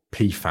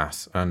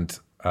 PFAS. And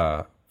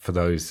for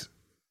those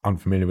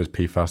unfamiliar with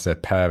PFAS, they're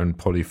pair and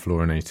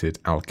polyfluorinated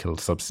alkyl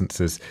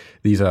substances.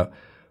 These are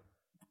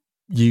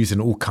used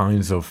in all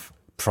kinds of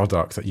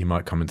products that you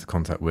might come into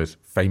contact with,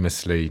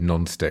 famously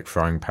non-stick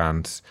frying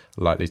pans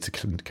likely to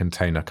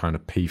contain a kind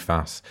of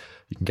PFAS.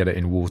 You can get it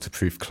in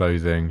waterproof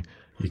clothing.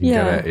 You can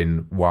get it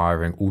in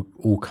wiring,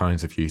 all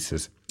kinds of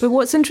uses. But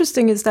what's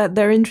interesting is that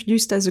they're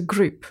introduced as a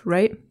group,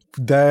 right?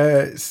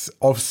 There's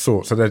of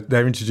sorts. So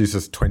they're introduced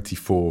as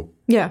 24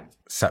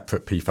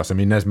 separate PFAS. I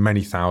mean, there's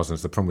many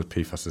thousands. The problem with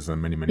PFAS is there are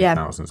many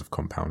thousands of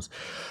compounds.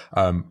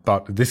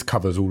 But this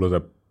covers all of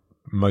the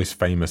most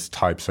famous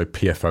types, so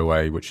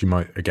PFOA, which you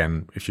might,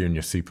 again, if you're in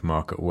your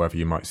supermarket or wherever,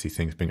 you might see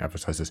things being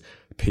advertised as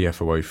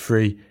PFOA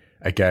free.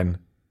 Again,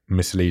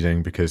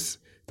 misleading because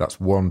that's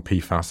one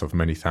PFAS of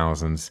many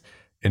thousands.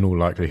 In all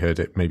likelihood,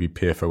 it may be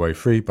PFOA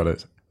free, but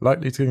it's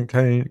likely to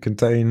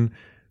contain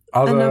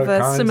other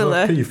kinds similar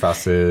of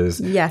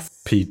PFASs.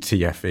 Yes.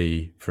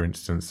 PTFE, for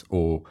instance,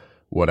 or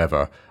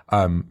whatever.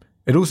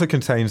 It also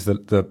contains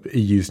the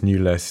EU's new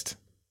list,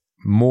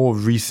 more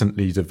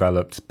recently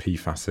developed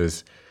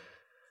PFASs,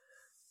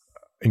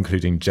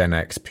 including Gen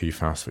X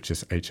PFAS, which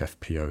is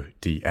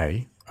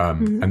HFPODA.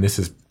 And this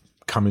has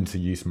come into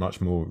use much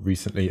more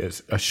recently.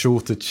 It's a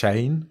shorter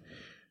chain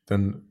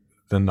than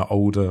the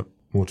older,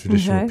 more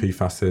traditional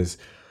PFASs,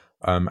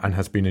 and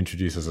has been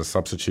introduced as a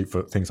substitute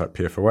for things like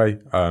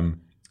PFOA.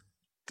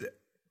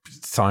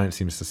 Science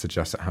seems to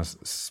suggest it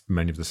has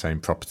many of the same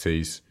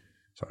properties,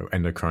 so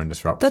endocrine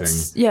disrupting.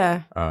 That's,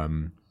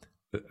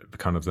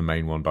 kind of the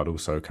main one, but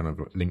also kind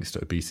of links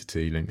to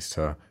obesity, links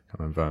to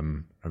kind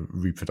of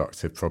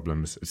reproductive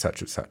problems,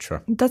 etc.,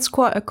 etc. That's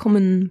quite a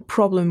common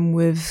problem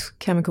with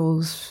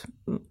chemicals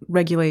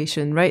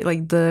regulation, right?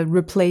 Like the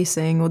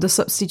replacing or the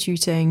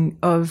substituting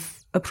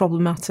of a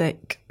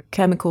problematic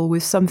chemical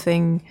with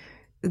something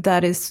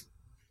that is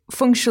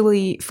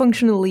functionally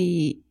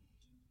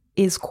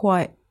is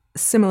quite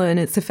similar in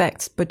its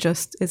effects, but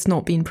just it's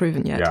not been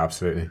proven yet. Yeah,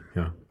 absolutely.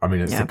 Yeah, I mean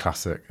it's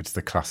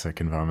the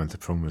classic environmental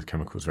problem with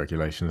chemicals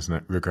regulation, isn't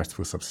it?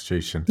 Regrettable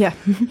substitution. Yeah.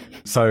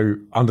 So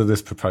under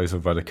this proposal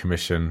by the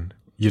Commission,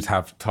 you'd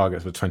have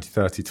targets for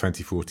 2030,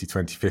 2040,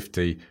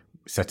 2050,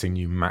 setting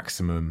new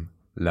maximum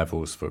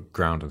levels for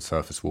ground and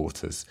surface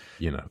waters.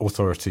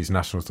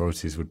 National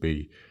authorities would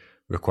be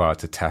required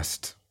to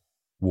test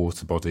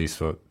water bodies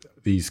for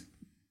these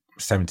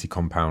 70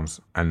 compounds,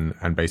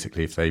 and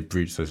basically if they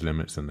breach those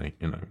limits, then they,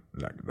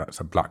 that's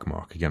a black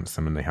mark against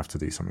them, and they have to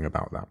do something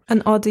about that.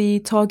 And are the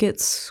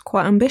targets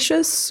quite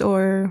ambitious,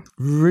 or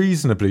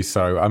reasonably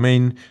so? I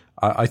mean,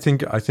 I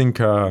think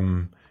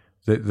the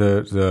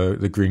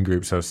green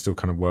groups are still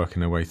kind of working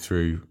their way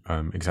through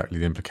exactly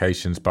the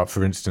implications. But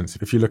for instance,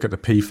 if you look at the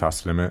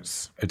PFAS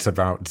limits, it's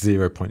about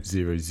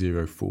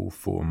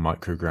 0.0044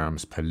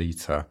 micrograms per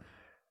litre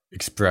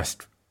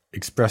expressed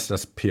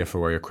as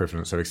PFOA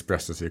equivalent, so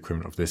expressed as the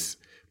equivalent of this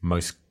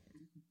most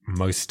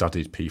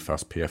studied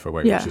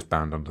PFOA, which is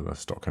banned under the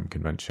Stockholm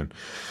Convention.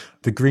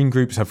 The green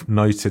groups have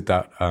noted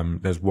that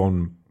there's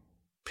one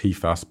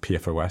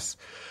PFOS,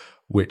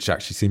 which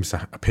actually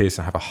appears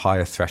to have a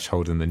higher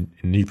threshold in the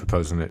new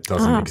proposal than it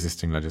does in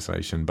existing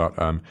legislation. But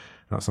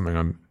that's something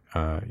I'm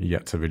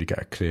yet to really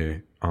get a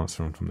clear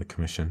answer on from the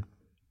Commission.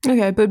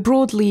 Okay, but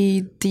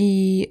broadly,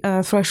 the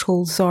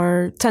thresholds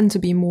tend to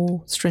be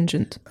more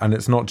stringent. And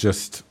it's not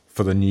just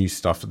for the new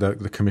stuff.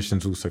 The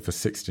Commission's also for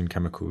 16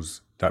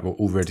 chemicals that were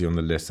already on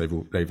the list.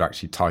 They've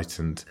actually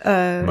tightened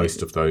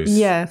most of those.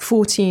 Yeah,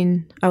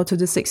 14 out of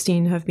the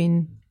 16 have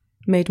been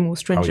made more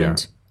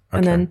stringent. Oh, yeah. Okay.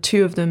 And then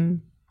 2 of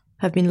them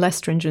have been less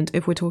stringent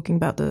if we're talking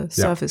about the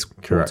surface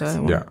correct.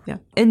 water one. Yeah.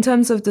 In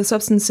terms of the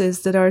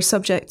substances that are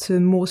subject to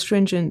more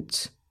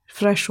stringent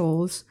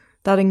thresholds,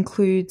 that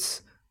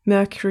includes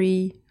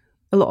mercury,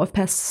 a lot of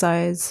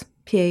pesticides,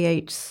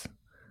 PAHs,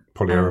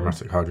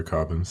 polyaromatic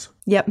hydrocarbons.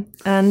 Yep,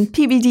 and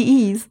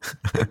PBDEs.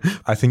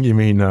 I think you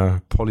mean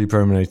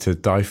polybrominated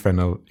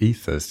diphenyl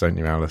ethers, don't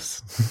you,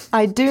 Alice?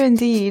 I do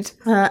indeed.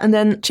 And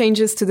then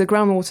changes to the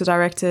groundwater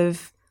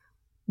directive.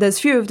 There's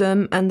few of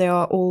them, and they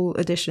are all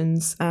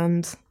additions,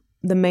 and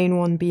the main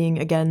one being,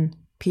 again,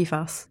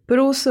 PFAS. But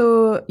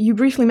also, you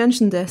briefly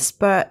mentioned this,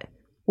 but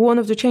one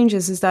of the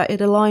changes is that it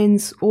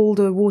aligns all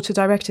the water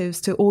directives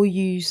to all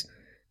use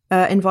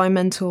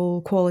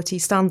environmental quality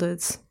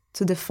standards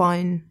to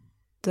define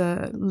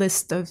the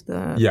list of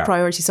the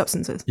priority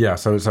substances. Yeah,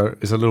 so it's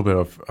a little bit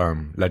of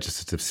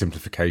legislative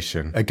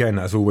simplification. Again,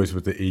 as always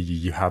with the EU,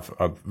 you have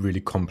a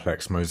really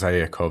complex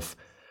mosaic of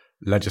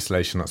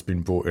legislation that's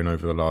been brought in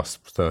over the last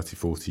 30,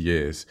 40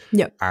 years.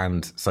 Yep.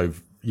 And so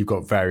you've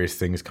got various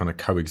things kind of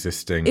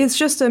coexisting. It's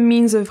just a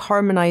means of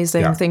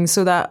harmonizing things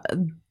so that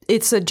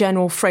it's a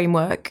general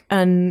framework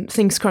and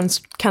things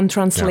can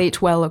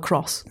translate well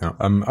across. Yeah.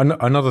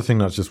 Another thing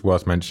that's just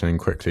worth mentioning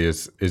quickly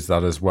is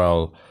that as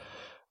well,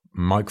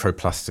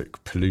 microplastic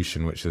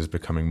pollution, which is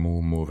becoming more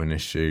and more of an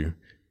issue,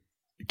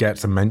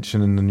 gets a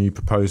mention in the new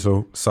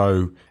proposal.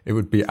 So it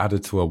would be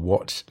added to a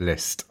watch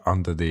list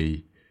under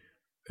the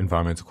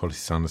Environmental Quality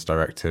Standards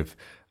Directive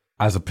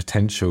as a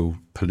potential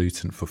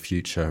pollutant for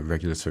future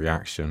regulatory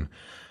action.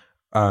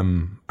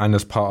 And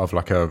as part of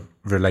like a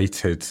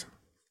related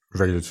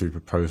regulatory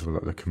proposal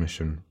that the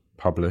Commission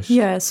published.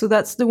 Yeah, so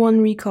that's the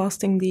one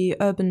recasting the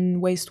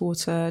Urban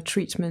Wastewater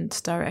Treatment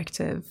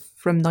Directive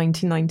from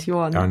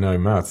 1991. I know,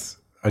 maths.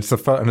 It's the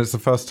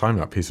first time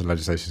that piece of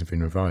legislation has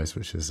been revised,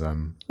 which is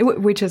mad.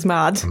 Which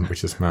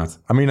is mad.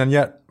 I mean, and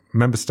yet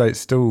member states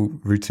still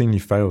routinely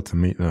fail to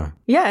meet the.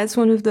 Yeah, it's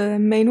one of the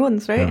main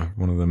ones, right? Yeah,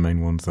 one of the main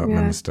ones that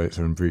member states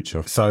are in breach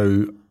of.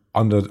 So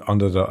under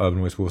the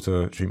Urban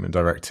Wastewater Treatment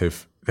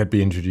Directive, they'd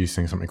be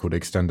introducing something called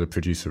extended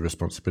producer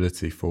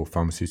responsibility for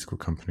pharmaceutical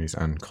companies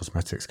and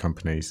cosmetics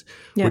companies,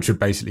 which would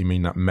basically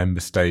mean that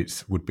member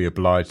states would be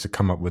obliged to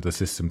come up with a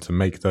system to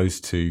make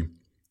those two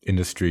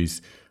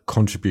industries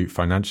contribute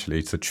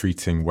financially to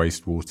treating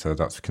wastewater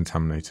that's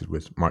contaminated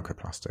with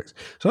microplastics.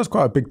 So that's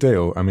quite a big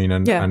deal. I mean,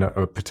 and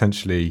a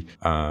potentially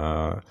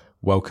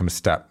welcome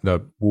step.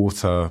 The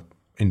water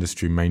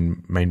industry,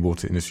 main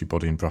water industry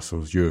body in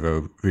Brussels,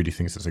 Euro, really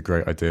thinks it's a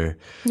great idea.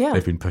 Yeah.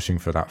 They've been pushing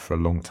for that for a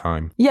long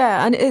time.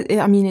 Yeah, and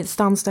it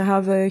stands to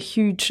have a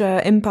huge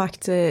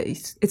impact.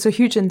 It's a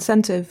huge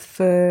incentive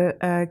for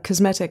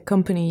cosmetic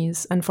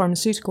companies and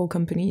pharmaceutical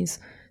companies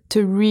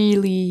to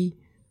really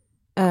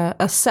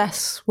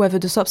assess whether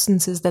the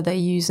substances that they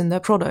use in their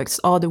products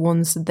are the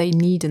ones that they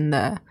need in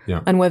there,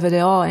 and whether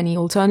there are any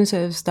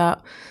alternatives.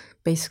 That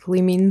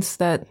basically means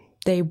that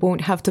they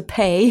won't have to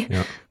pay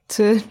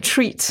to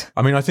treat.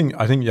 I mean, I think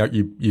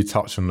you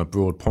touched on a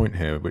broad point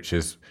here, which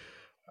is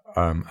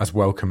as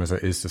welcome as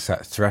it is to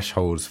set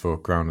thresholds for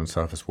ground and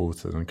surface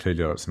water, and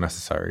clearly that's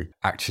necessary.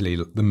 Actually,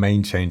 the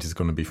main change is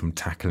going to be from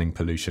tackling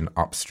pollution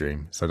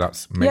upstream. So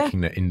that's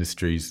making the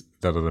industries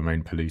that are the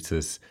main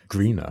polluters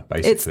greener,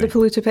 basically. It's the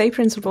polluter pay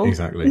principle.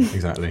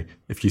 Exactly.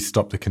 If you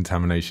stop the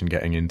contamination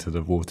getting into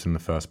the water in the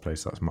first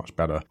place, that's much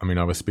better. I mean,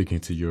 I was speaking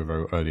to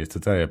Euro earlier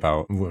today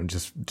about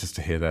just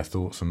to hear their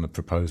thoughts on the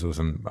proposals.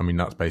 And I mean,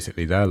 that's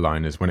basically their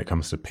line is when it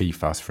comes to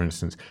PFAS, for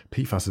instance,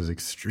 PFAS is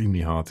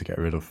extremely hard to get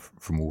rid of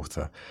from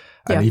water.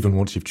 And even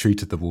once you've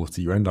treated the water,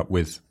 you end up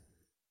with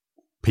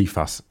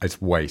PFAS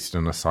as waste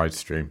and a side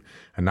stream.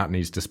 And that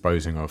needs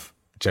disposing of.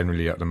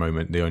 Generally, at the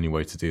moment, the only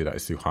way to do that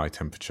is through high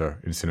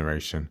temperature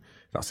incineration.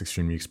 That's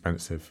extremely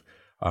expensive.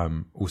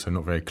 Also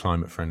not very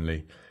climate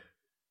friendly.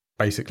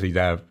 Basically,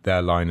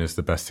 their line is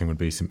the best thing would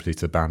be simply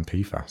to ban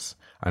PFAS.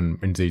 And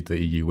indeed,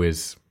 the EU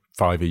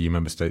 5 EU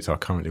member states are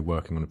currently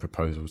working on a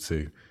proposal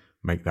to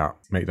make that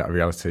a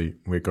reality.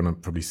 We're going to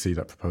probably see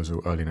that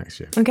proposal early next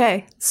year.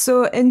 Okay,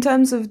 so in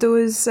terms of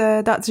those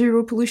that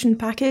zero pollution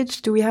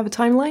package, do we have a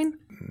timeline?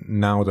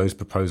 Now those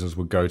proposals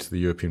will go to the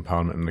European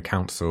Parliament and the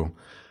Council.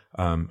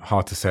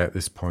 Hard to say at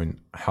this point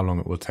how long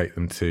it will take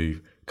them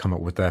to come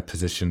up with their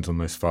positions on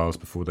those files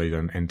before they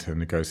then enter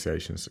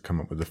negotiations to come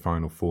up with the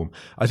final form.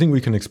 I think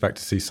we can expect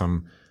to see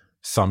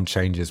some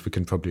changes. We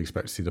can probably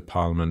expect to see the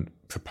Parliament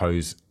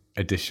propose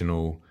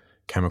additional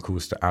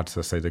chemicals to add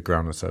to, say, the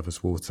ground and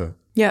surface water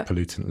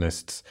pollutant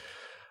lists.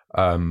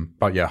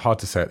 But yeah, hard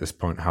to say at this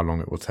point how long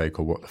it will take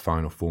or what the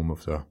final form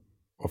of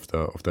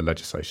the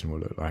legislation will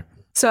look like.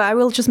 So I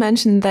will just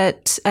mention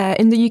that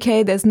in the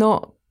UK, there's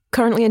not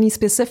currently any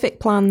specific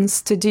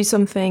plans to do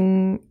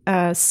something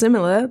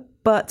similar,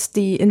 but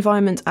the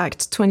Environment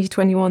Act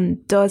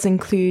 2021 does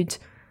include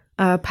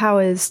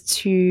powers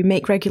to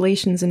make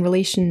regulations in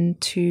relation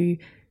to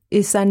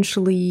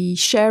essentially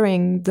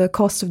sharing the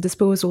cost of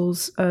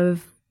disposals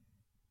of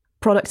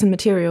products and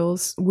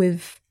materials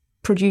with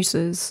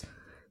producers.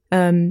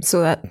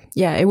 So that,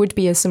 it would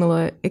be a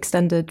similar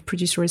extended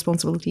producer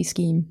responsibility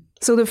scheme.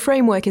 So the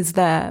framework is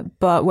there,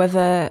 but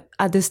whether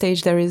at this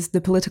stage there is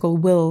the political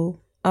will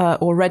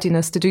or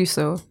readiness to do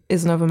so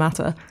is another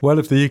matter. Well,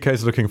 if the UK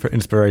is looking for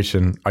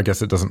inspiration, I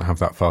guess it doesn't have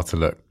that far to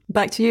look.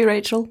 Back to you,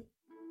 Rachel.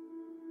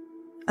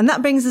 And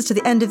that brings us to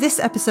the end of this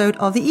episode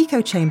of the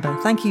Eco Chamber.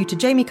 Thank you to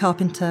Jamie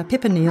Carpenter,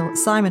 Pippa Neal,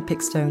 Simon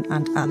Pickstone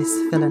and Alice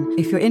Fillen.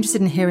 If you're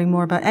interested in hearing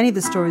more about any of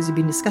the stories we've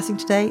been discussing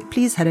today,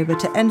 please head over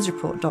to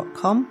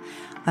endsreport.com.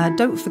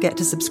 Don't forget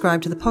to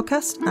subscribe to the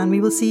podcast, and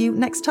we will see you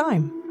next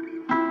time.